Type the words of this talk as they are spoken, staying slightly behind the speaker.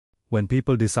When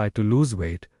people decide to lose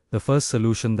weight, the first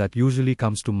solution that usually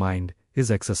comes to mind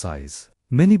is exercise.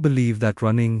 Many believe that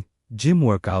running, gym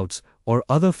workouts, or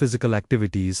other physical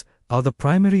activities are the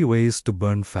primary ways to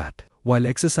burn fat. While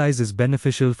exercise is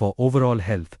beneficial for overall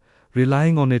health,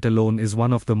 relying on it alone is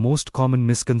one of the most common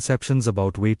misconceptions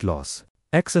about weight loss.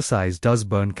 Exercise does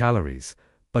burn calories,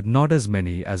 but not as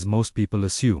many as most people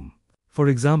assume. For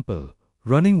example,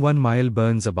 running 1 mile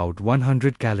burns about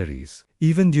 100 calories.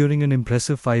 Even during an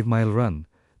impressive 5-mile run,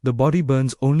 the body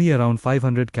burns only around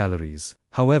 500 calories.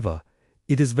 However,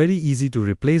 it is very easy to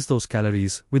replace those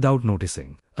calories without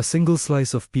noticing. A single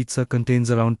slice of pizza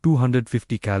contains around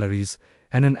 250 calories,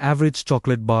 and an average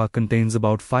chocolate bar contains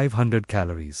about 500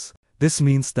 calories. This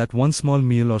means that one small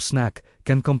meal or snack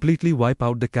can completely wipe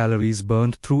out the calories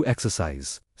burned through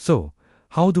exercise. So,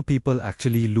 how do people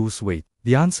actually lose weight?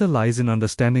 The answer lies in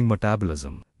understanding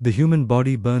metabolism. The human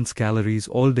body burns calories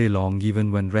all day long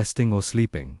even when resting or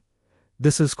sleeping.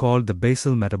 This is called the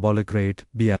basal metabolic rate,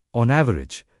 BMR. On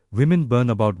average, women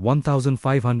burn about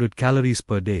 1,500 calories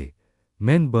per day.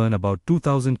 Men burn about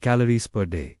 2,000 calories per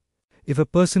day. If a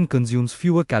person consumes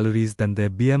fewer calories than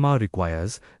their BMR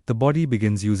requires, the body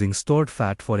begins using stored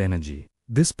fat for energy.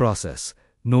 This process,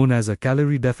 known as a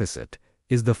calorie deficit,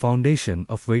 is the foundation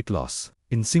of weight loss.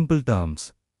 In simple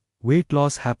terms, weight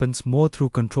loss happens more through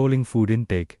controlling food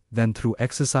intake than through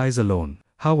exercise alone.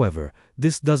 However,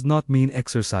 this does not mean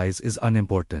exercise is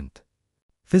unimportant.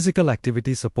 Physical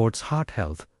activity supports heart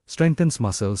health, strengthens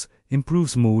muscles,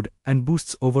 improves mood, and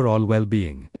boosts overall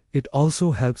well-being. It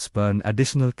also helps burn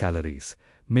additional calories,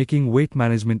 making weight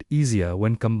management easier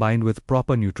when combined with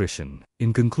proper nutrition.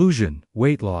 In conclusion,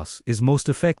 weight loss is most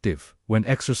effective when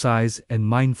exercise and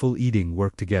mindful eating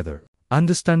work together.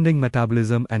 Understanding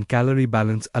metabolism and calorie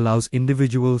balance allows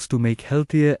individuals to make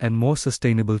healthier and more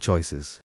sustainable choices.